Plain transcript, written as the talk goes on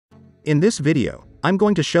In this video, I'm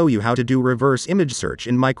going to show you how to do reverse image search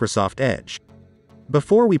in Microsoft Edge.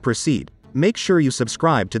 Before we proceed, make sure you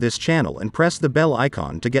subscribe to this channel and press the bell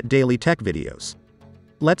icon to get daily tech videos.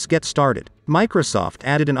 Let's get started. Microsoft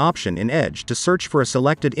added an option in Edge to search for a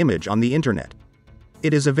selected image on the internet.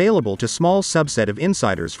 It is available to small subset of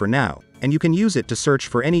insiders for now, and you can use it to search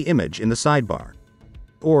for any image in the sidebar.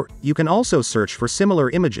 Or, you can also search for similar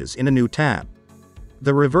images in a new tab.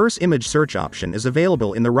 The reverse image search option is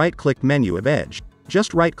available in the right-click menu of Edge.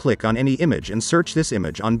 Just right-click on any image and search this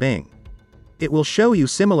image on Bing. It will show you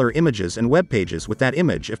similar images and web pages with that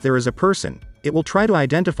image. If there is a person, it will try to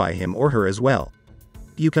identify him or her as well.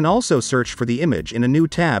 You can also search for the image in a new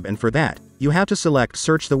tab, and for that, you have to select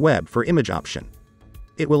Search the Web for Image option.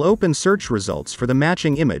 It will open search results for the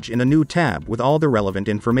matching image in a new tab with all the relevant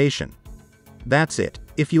information. That's it.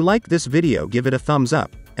 If you like this video, give it a thumbs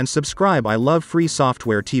up, and subscribe. I love free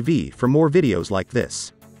software TV for more videos like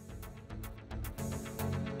this.